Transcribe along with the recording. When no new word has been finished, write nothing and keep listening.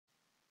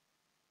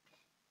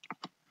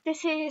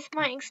This is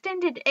my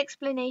extended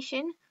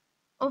explanation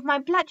of my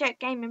Blackjack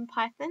game in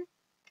Python.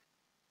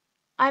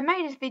 I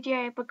made this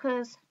video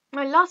because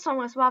my last one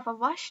was rather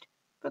rushed,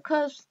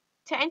 because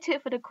to enter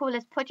it for the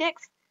coolest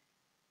projects,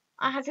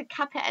 I had to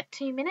cap it at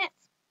 2 minutes.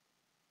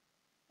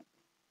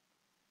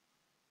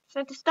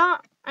 So to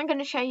start, I'm going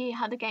to show you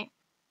how the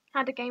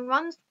game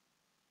runs.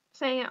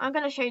 So I'm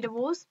going to show you the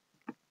rules.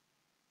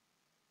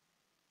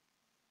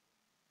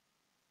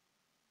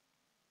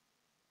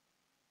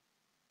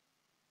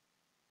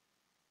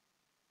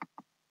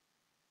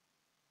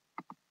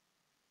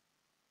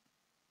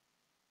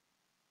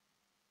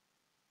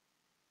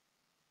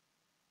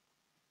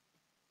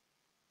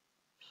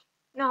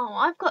 Now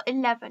I've got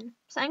 11,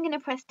 so I'm going to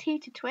press T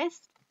to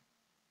twist,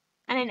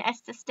 and then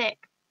S to stick.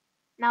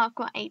 Now I've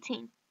got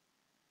 18.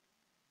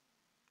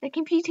 The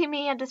computer and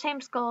me had the same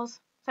scores,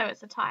 so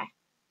it's a tie.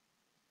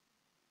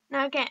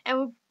 Now again, it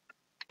will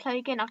play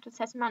again after a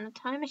certain amount of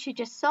time, as you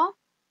just saw.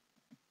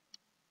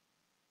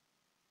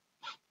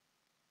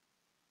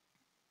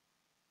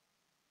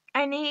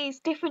 And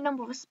these different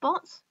number of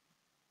spots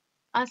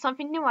are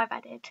something new I've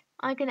added.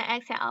 I'm going to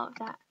exit out of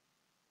that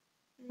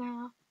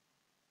now.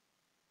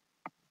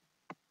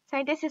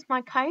 So this is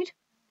my code.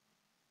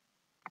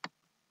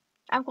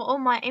 I've got all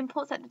my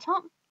imports at the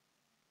top,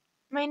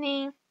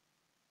 mainly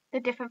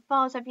the different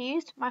files I've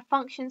used, my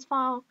functions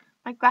file,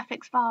 my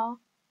graphics file,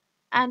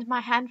 and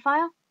my hand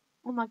file,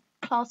 or my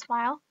class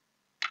file,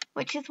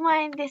 which is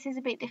why this is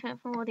a bit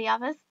different from all the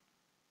others,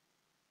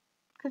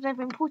 because I've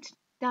imported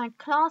the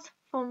class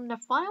from the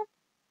file,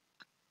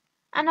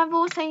 and I've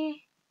also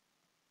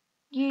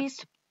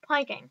used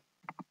Pygame,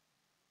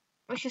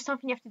 which is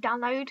something you have to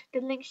download. The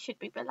link should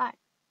be below.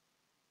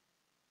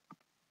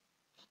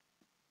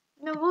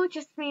 The rule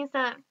just means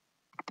that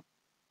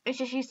it's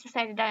just used to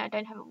say that I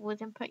don't have a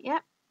rules input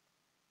yet.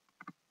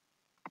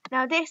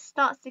 Now this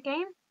starts the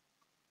game.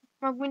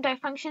 My window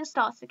function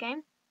starts the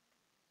game,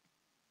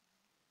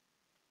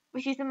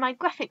 which is in my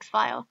graphics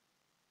file.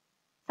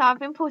 So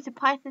I've imported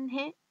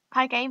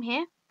Pygame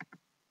here.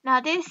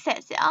 Now this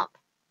sets it up,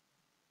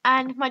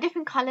 and my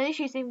different colors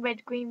using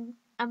red, green,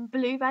 and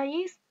blue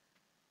values.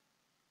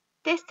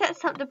 This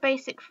sets up the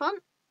basic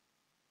font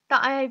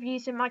that I have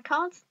used in my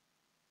cards.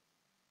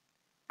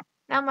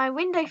 Now my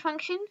window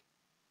function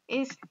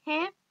is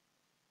here,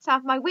 so I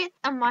have my width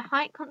and my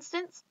height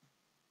constants.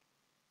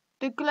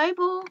 The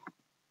global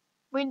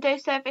window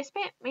service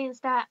bit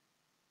means that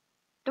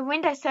the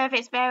window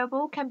service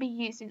variable can be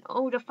used in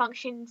all the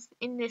functions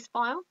in this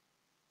file,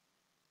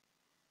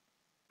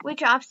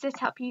 which I've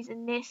set up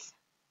using this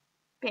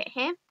bit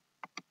here.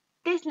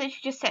 This literally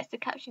just sets the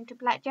caption to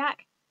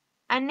Blackjack,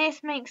 and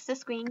this makes the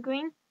screen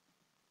green.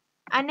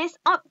 And this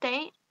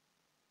update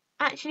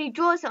actually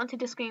draws it onto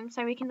the screen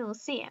so we can all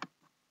see it.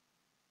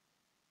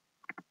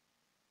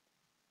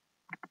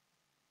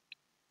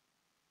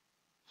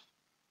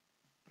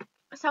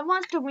 So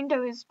once the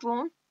window is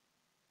drawn,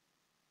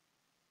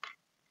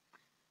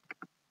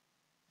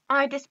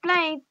 I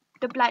display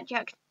the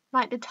Blackjack,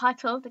 like the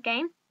title of the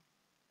game,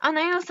 and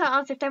I also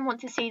ask if they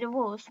want to see the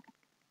rules.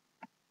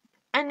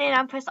 And then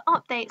I press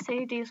update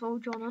so these are all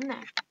drawn on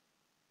there.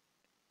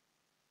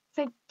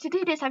 So to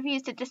do this, I've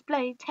used the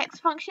display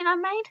text function I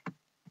made,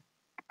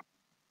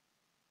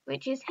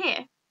 which is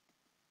here,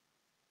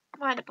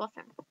 right at the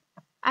bottom.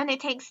 And it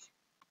takes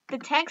the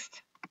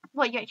text,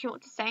 what you actually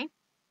want to say,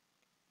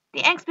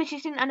 the X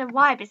position and the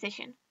Y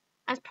position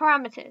as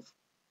parameters.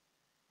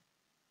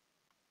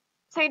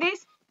 So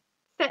this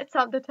sets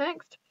up the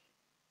text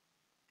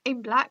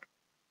in black,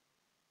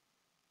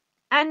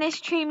 and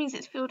this tree means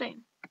it's filled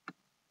in.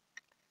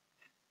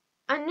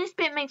 And this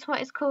bit makes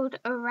what is called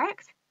a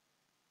rect,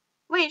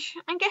 which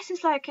I guess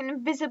is like an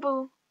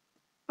invisible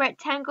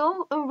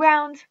rectangle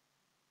around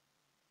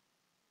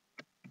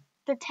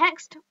the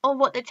text or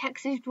what the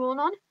text is drawn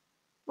on,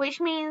 which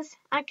means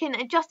I can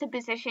adjust the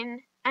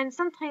position, and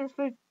sometimes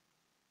for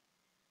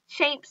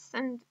shapes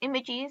and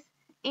images,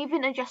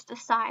 even adjust the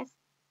size.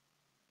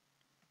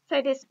 So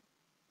this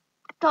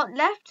dot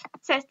left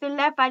sets the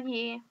left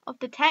value of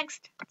the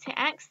text to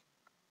X,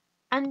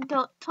 and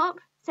dot top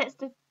sets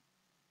the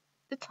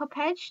top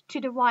edge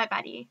to the Y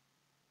value.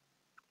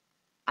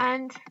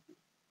 And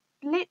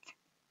lit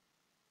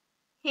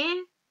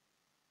here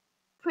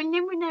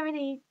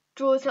preliminarily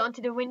draws it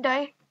onto the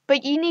window,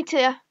 but you need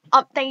to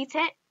update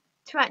it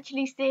to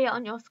actually see it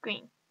on your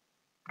screen.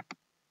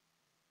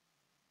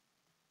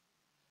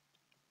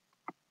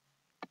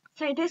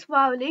 So this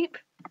while loop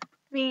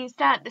means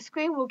that the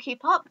screen will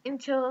keep up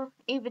until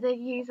either the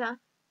user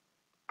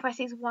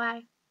presses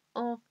Y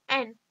or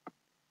N.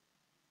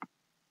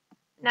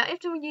 Now if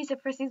the user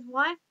presses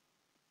Y,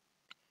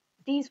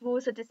 these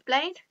rules are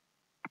displayed,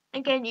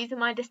 again using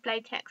my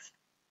display text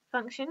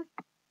function.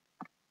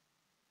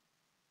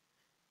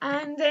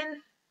 And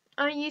then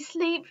I use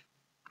sleep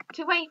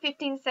to wait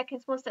 15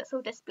 seconds once that's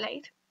all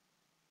displayed,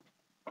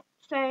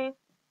 so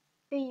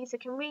the user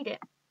can read it.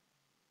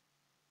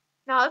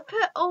 Now I've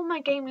put all my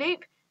game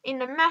loop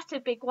in a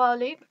massive big while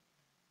loop,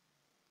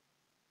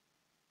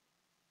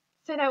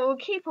 so that will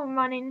keep on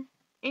running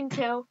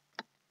until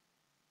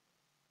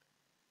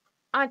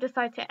I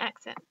decide to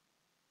exit.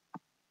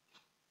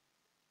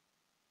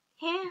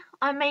 Here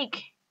I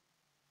make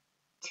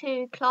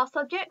 2 class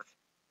objects,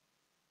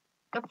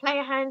 a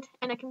player hand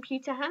and a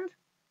computer hand,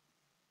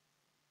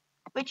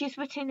 which is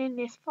written in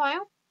this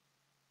file.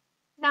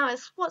 Now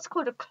it's what's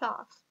called a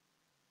class,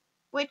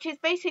 which is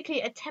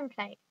basically a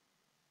template.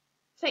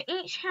 So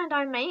each hand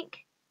I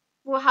make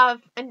will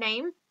have a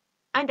name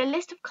and a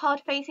list of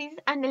card faces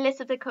and a list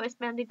of the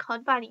corresponding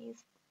card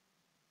values.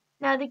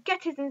 Now the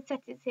getters and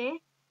setters here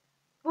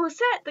will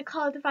set the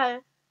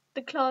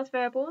class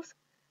variables,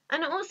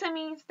 and it also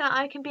means that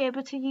I can be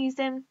able to use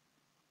them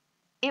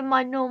in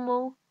my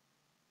normal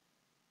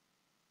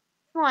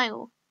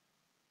file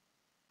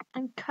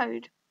and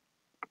code.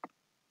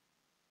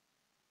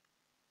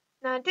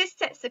 Now this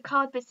sets the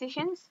card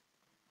positions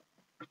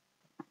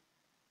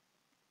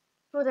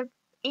for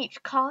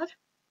each card,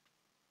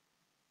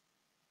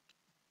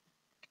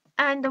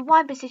 and the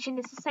Y position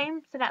is the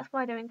same, so that's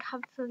why they're in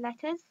capital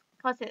letters,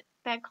 because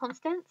they're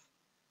constants.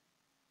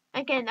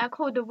 Again, I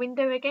call the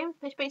window again,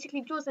 which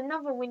basically draws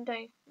another window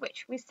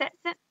which resets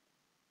it.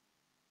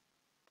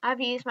 I've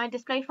used my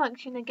display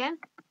function again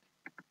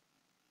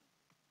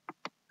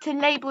to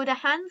label the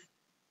hands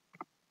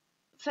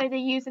so the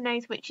user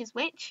knows which is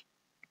which.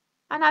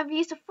 And I've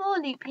used a for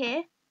loop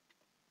here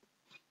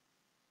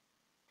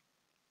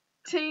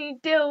to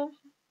deal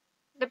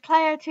the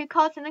player 2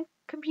 cards and the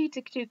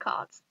computer 2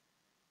 cards.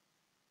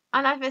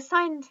 And I've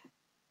assigned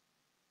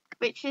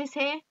which is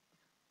here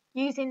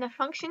using the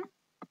function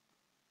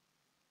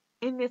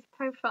in this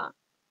profile,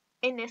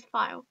 in this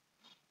file.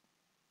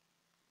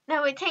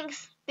 Now it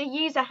takes the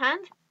user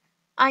hand,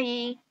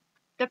 i.e.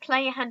 the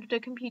player hand or the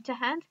computer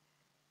hand,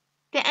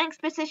 the X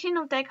position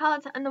of their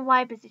card and the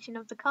Y position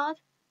of the card.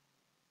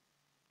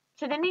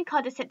 So the new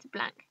card is set to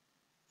blank.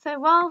 So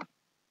while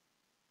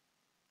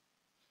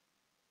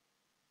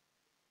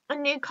a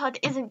new card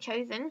isn't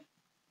chosen,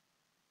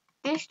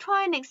 this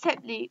try and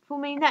accept loop will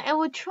mean that it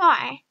will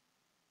try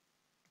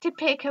to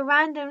pick a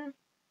random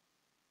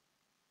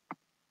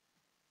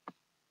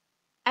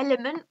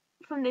element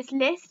from this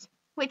list,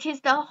 which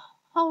is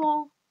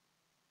all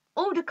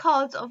the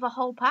cards of a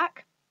whole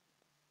pack,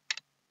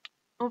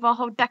 of a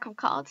whole deck of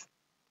cards,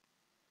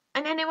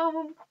 and then it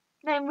will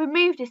then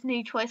remove this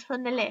new choice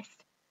from the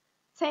list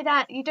so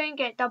that you don't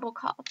get double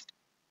cards.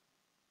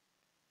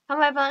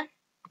 However,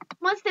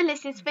 once the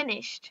list is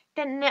finished,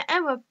 then the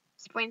error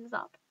springs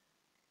up.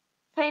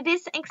 So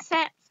this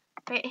accept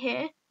bit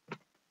here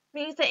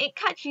means that it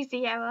catches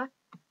the error,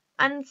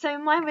 and so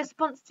my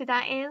response to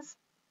that is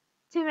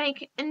to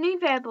make a new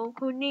variable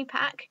called new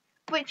pack,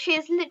 which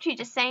is literally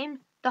the same,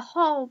 the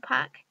whole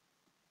pack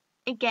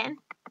again,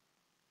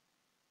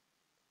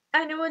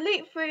 and it will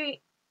loop through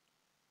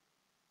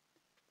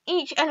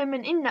each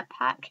element in that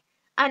pack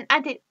and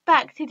add it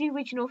back to the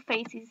original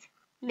faces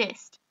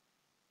list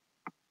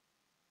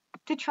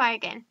to try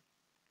again.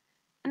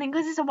 And then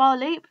because it's a while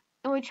loop,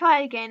 it will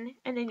try again,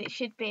 and then it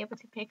should be able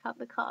to pick up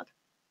the card.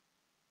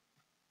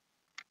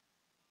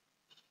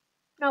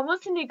 Now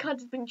once a new card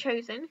has been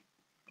chosen,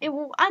 it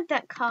will add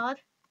that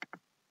card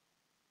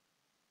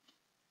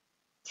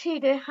to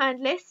the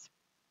hand list.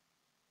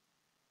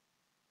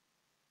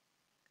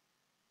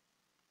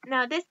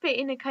 Now this bit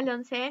in the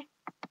columns here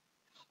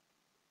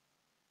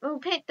will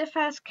pick the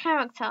first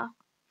character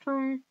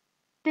from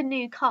the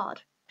new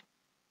card.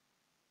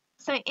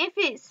 So if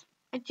it's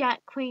a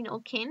Jack, Queen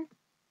or King,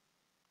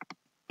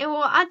 it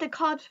will add the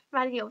card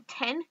value of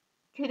 10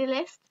 to the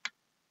list,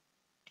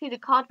 to the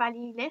card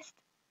value list.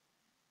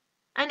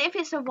 And if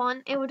it's a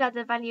 1, it would add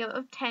the value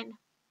of 10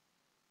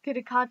 to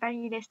the card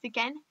value list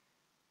again,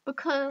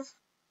 because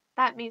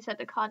that means that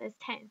the card is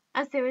 10,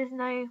 as there is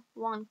no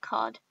 1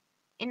 card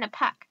in the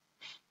pack.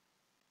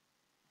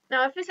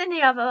 Now if it's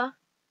any other,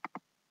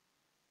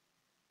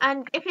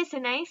 and if it's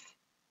an ace,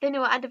 then it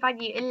will add the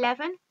value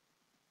 11.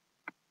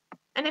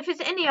 And if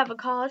it's any other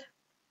card,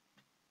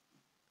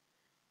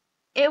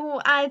 it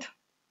will add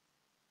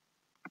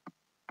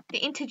the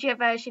integer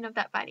version of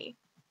that value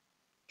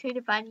to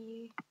the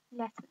value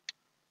list.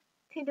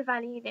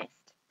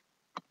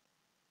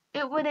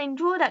 It will then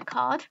draw that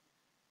card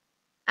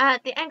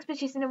at the X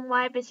position and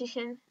Y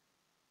position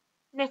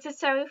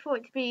necessary for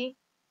it to be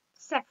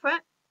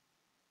separate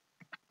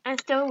and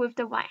still with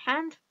the right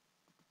hand,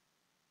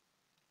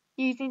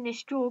 using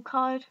this draw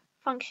card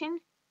function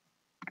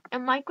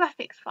and my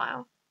graphics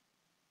file.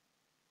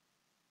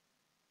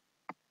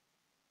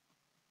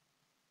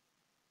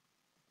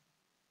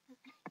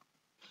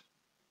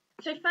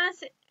 So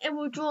first it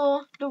will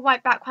draw the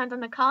white background on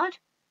the card.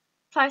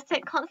 So I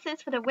set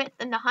constants for the width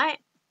and the height,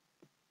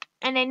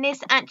 and then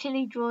this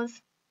actually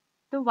draws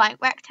the white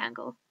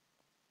rectangle.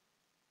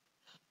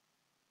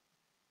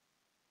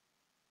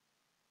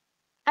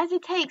 As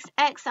it takes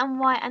X and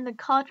Y and the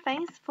card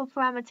face for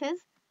parameters,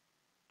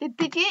 the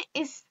digit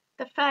is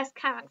the first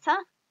character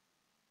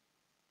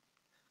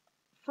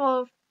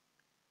for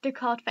the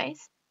card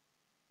face.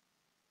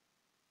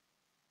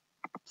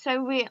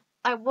 So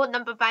what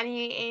number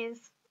value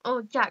is,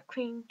 or Jack,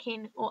 Queen,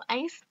 King or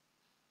Ace.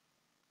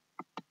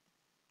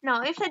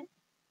 Now if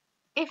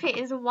it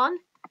is a 1,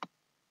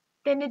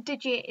 Then the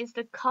digit is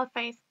the card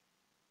face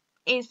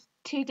is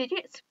 2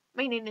 digits,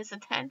 meaning it's a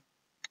 10.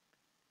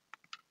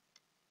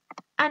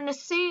 And the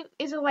suit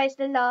is always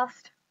the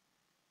last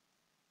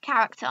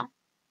character,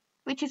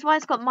 which is why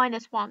it's got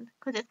 -1,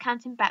 because it's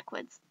counting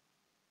backwards.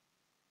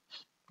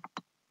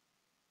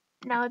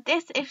 Now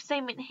this if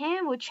statement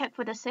here will check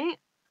for the suit.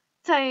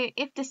 So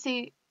if the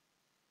suit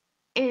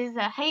is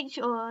a H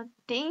or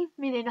D,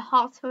 meaning a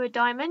heart or a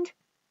diamond,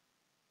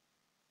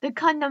 the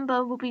card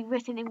number will be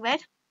written in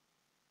red,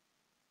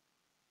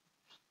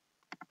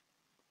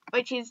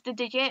 which is the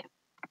digit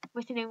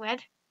written in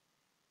red.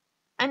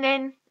 And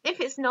then if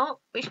it's not,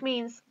 which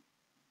means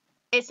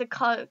it's a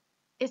club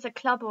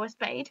or a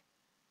spade,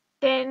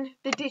 then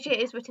the digit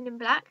is written in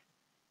black.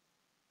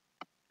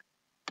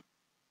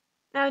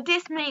 Now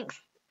this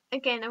makes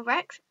again a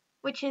rect,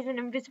 which is an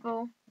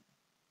invisible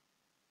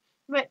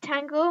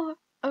rectangle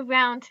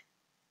around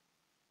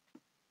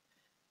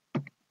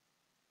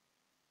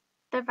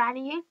the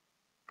value,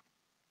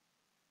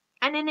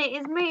 and then it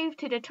is moved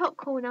to the top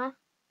corner,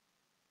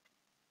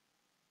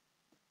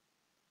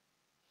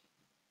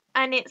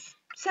 and it's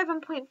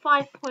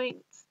 7.5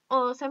 points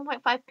or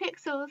 7.5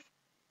 pixels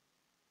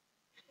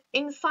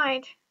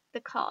inside the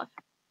card,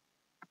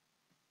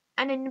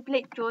 and then the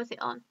blip draws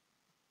it on.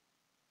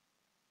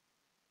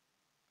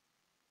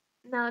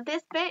 Now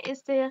this bit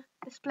is to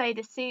display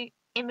the suit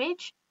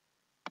image,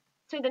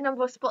 so the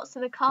number of spots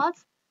on the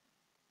cards,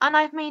 and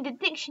I've made a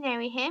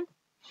dictionary here.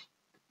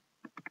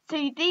 So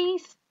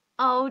these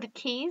are all the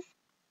keys,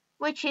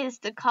 which is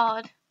the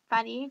card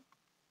value.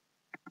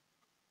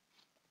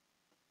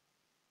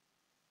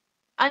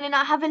 And then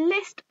I have a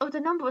list of the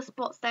number of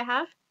spots they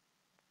have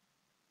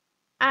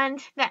and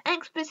their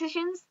X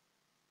positions.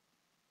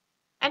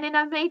 And then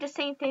I've made the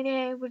same thing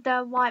here with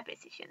the Y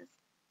positions.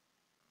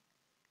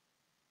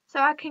 So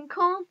I can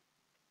call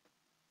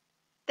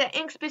the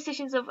X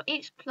positions of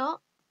each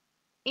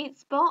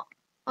spot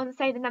on,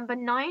 say, the number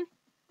 9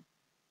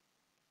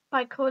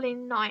 by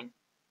calling 9,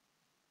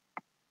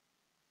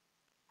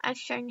 as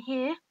shown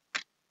here.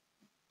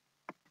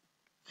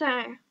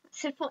 So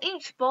for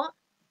each spot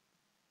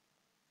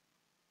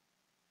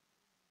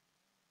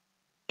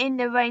in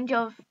the range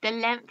of the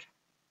length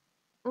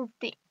of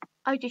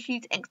I just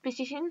use X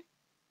position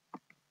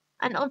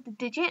and of the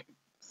digit.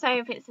 So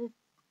if it's a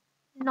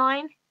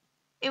 9,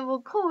 it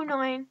will call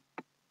 9,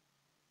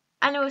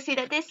 and it will see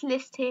that this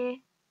list here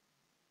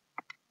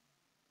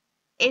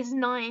is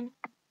 9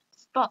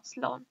 spots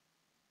long.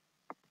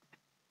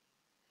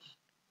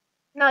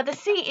 Now the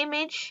C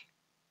image,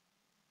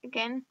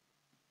 again,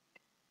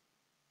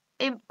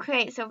 it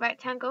creates a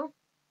rectangle,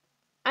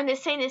 and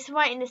it's saying it's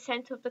right in the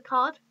center of the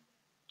card.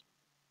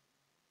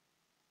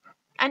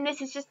 And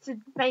this is just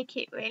to make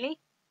it really.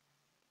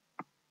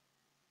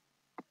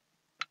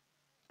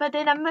 But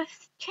then I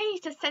must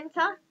change the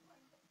center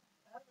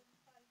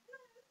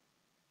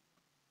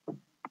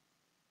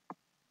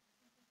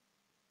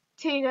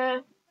to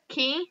the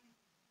key,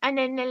 and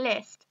then the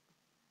list,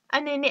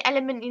 and then the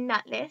element in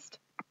that list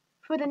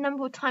for the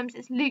number of times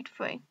it's looped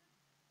through.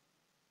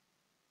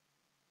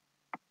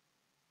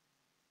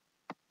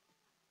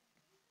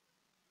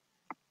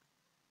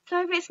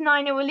 So if it's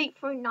 9, it will loop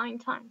through 9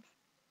 times.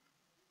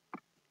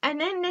 And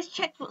then this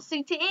checks what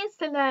suit it is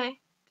to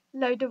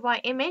load the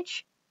right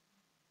image.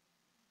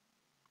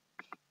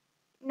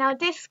 Now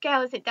this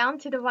scales it down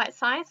to the right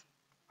size,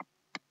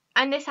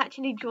 and this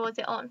actually draws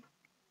it on.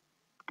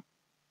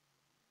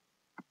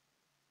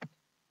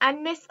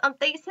 And this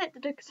updates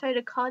it so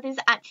the card is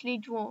actually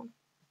drawn.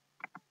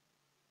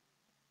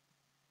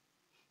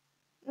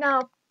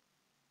 Now,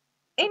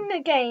 in the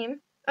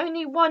game,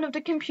 only one of the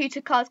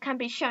computer cards can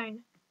be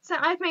shown. So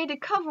I've made a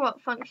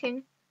cover-up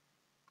function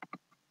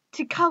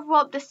to cover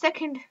up the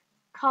second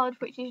card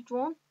which is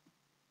drawn.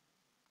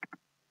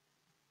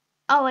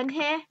 Oh, and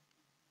here,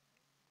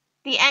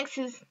 the X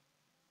is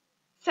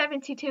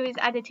 72 is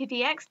added to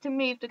the X to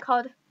move the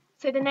card,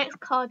 so the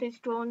next card is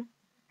drawn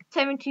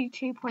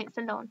 72 points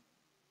along.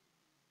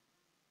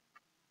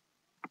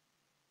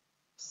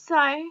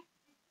 So,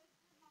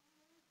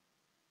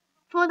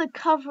 for the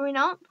covering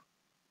up,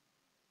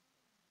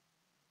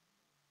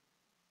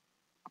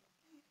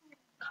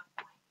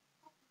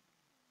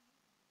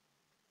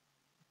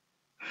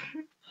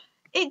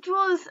 it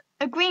draws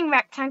a green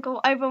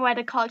rectangle over where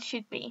the card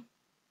should be.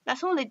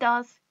 That's all it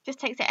does. Just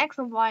takes the X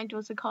and Y and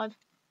draws the card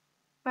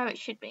where it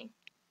should be.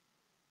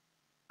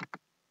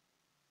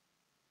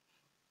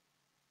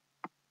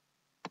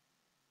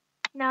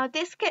 Now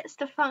this gets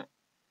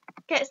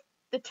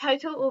the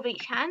total of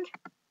each hand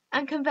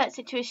and converts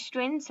it to a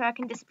string so I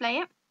can display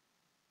it.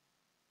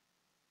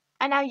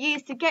 And I'll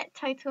use the get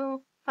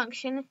total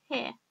function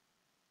here.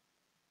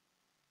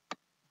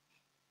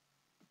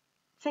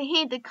 So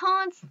here the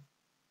cards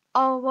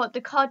are what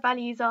the card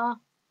values are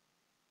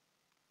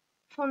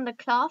from the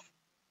class.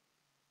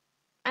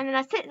 And then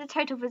I set the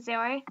total for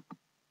 0.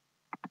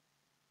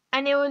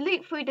 And it will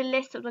loop through the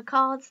list of the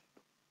cards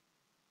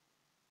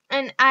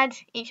and add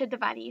each of the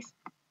values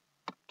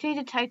to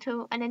the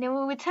total, and then it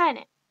will return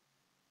it.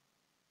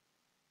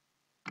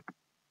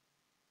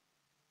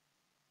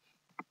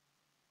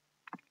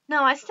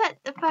 Now I set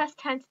the first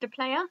turn to the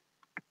player,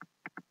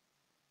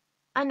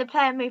 and the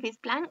player move is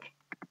blank.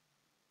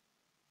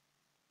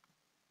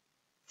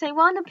 So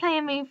while the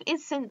player move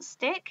isn't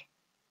stick,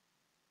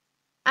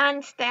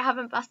 and they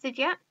haven't busted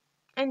yet,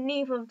 and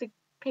neither of the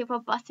people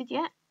have busted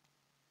yet,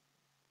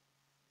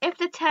 if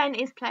the turn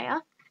is player,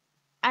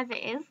 as it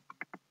is,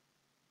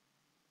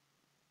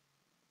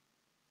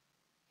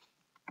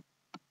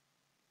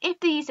 if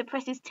the user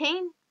presses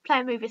T,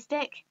 player move is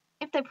stick.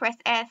 If they press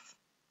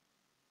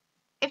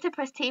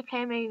T,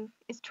 player move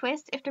is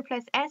twist. If they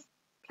press S,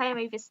 player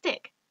move is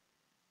stick.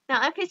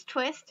 Now if it's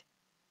twist,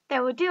 they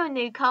will do a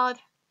new card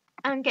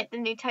and get the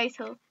new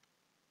total.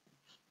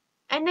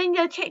 And then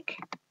you'll check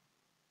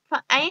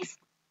for ace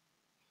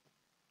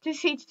to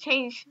see to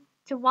change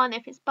to 1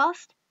 if it's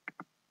bust,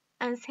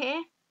 as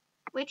here,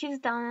 which is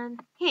done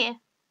here.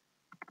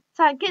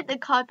 So I get the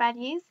card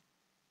values.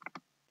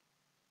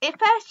 It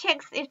first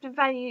checks if the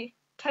value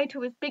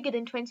total is bigger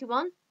than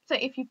 21, so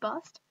if you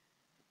bust,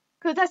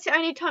 because that's the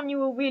only time you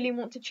will really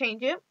want to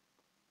change it.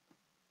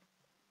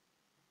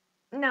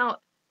 Now,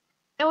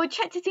 it will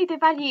check to see the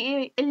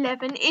value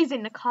 11 is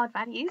in the card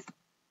values,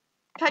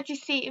 to actually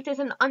see if there's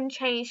an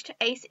unchanged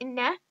ace in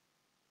there,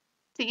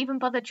 to even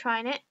bother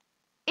trying it.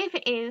 If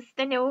it is,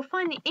 then it will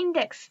find the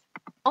index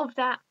of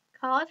that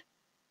card,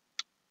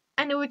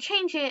 and it will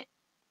change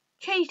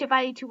the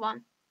value to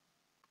 1.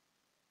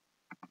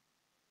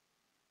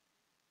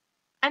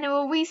 And it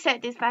will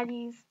reset these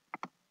values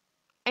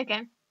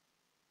again.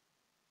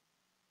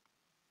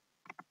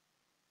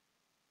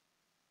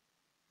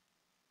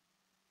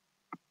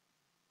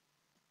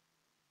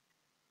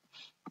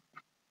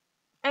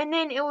 And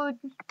then it will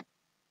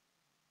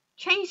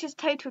change this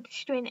total to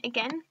string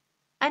again,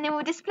 and it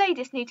will display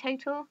this new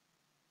total,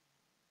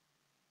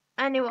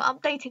 and it will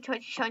update it to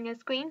actually show on your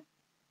screen.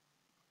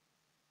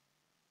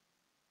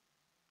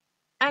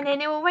 And then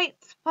it will wait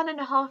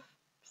 1.5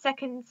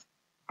 seconds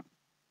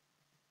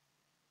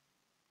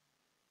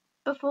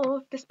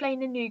before displaying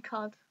the new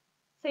card,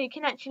 so you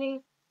can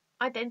actually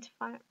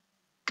identify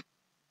it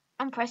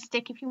and press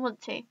stick if you want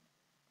to.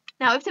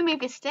 Now if the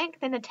move is stick,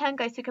 then the turn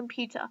goes to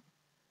computer.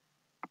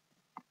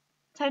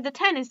 So the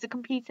turn is the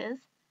computer's.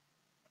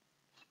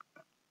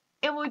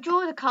 It will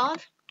draw the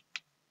card.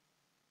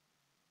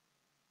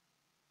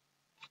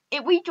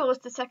 It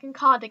redraws the second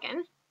card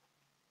again.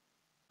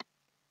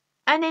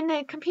 And then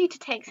the computer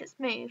takes its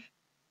move,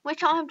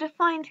 which I have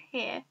defined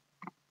here.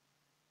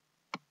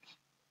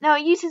 Now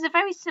it uses a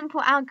very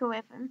simple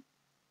algorithm,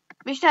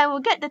 which they will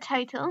get the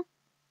total,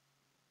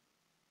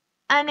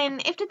 and then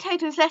if the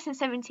total is less than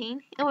 17,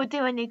 it will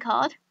do a new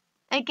card.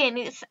 Again,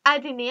 it's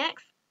adding the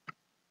X,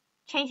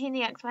 changing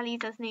the X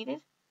values as needed.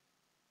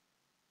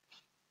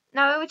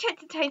 Now it will check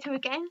the total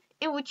again.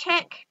 It will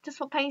check to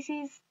swap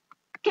aces,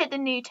 get the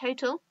new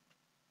total,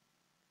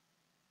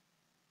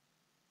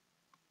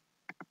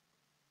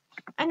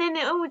 and then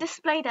it will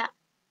display that.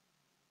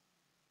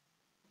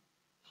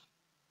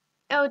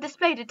 It will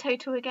display the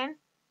total again,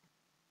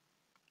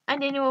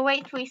 and then it will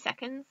wait 3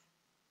 seconds.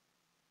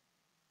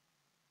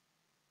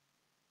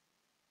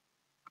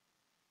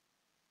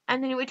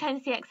 And then it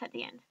returns the X at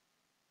the end.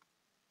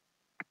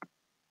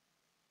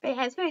 But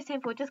yeah, it's very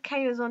simple, it just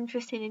carries on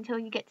twisting until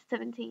you get to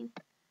 17.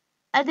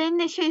 And then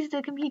it shows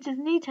the computer's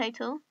new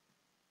total.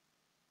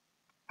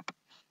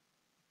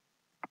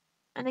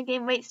 And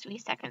again waits 3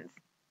 seconds.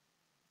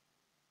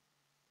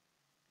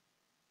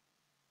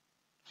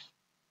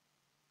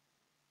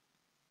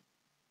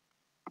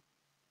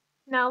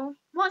 Now,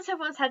 once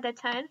everyone's had their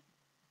turn,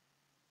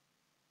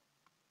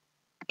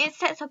 it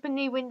sets up a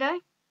new window,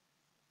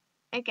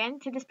 again,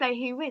 to display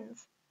who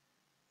wins.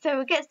 So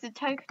it gets the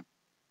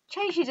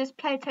changes the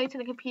player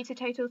total and computer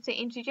total to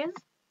integers,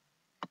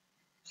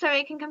 so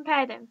it can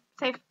compare them.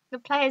 So if the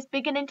player is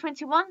bigger than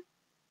 21,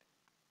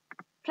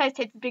 player's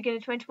total is bigger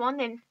than 21,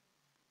 then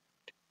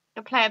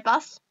the player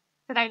busts,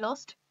 so they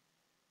lost.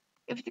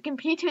 If the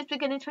computer is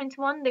bigger than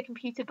 21, the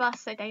computer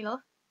busts, so they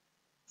lost.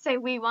 So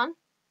we won.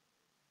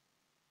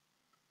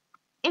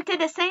 If they're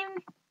the same,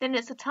 then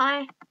it's a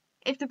tie.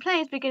 If the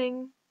player is bigger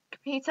than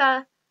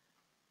computer,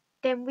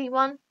 then we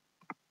won.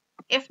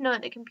 If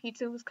not, the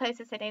computer was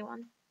closer, so they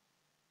won.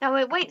 Now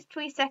it waits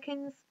 3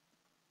 seconds,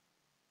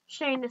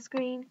 showing the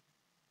screen.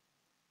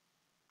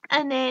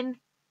 And then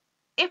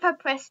if I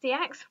press the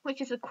X, which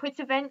is a quit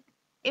event,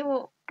 it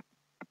will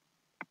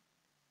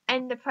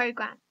end the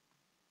program.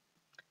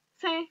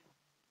 So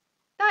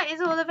that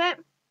is all of it.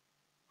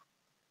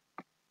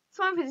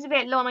 Some of it is a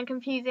bit long and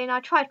confusing.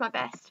 I tried my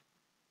best.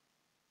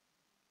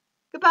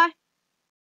 Goodbye.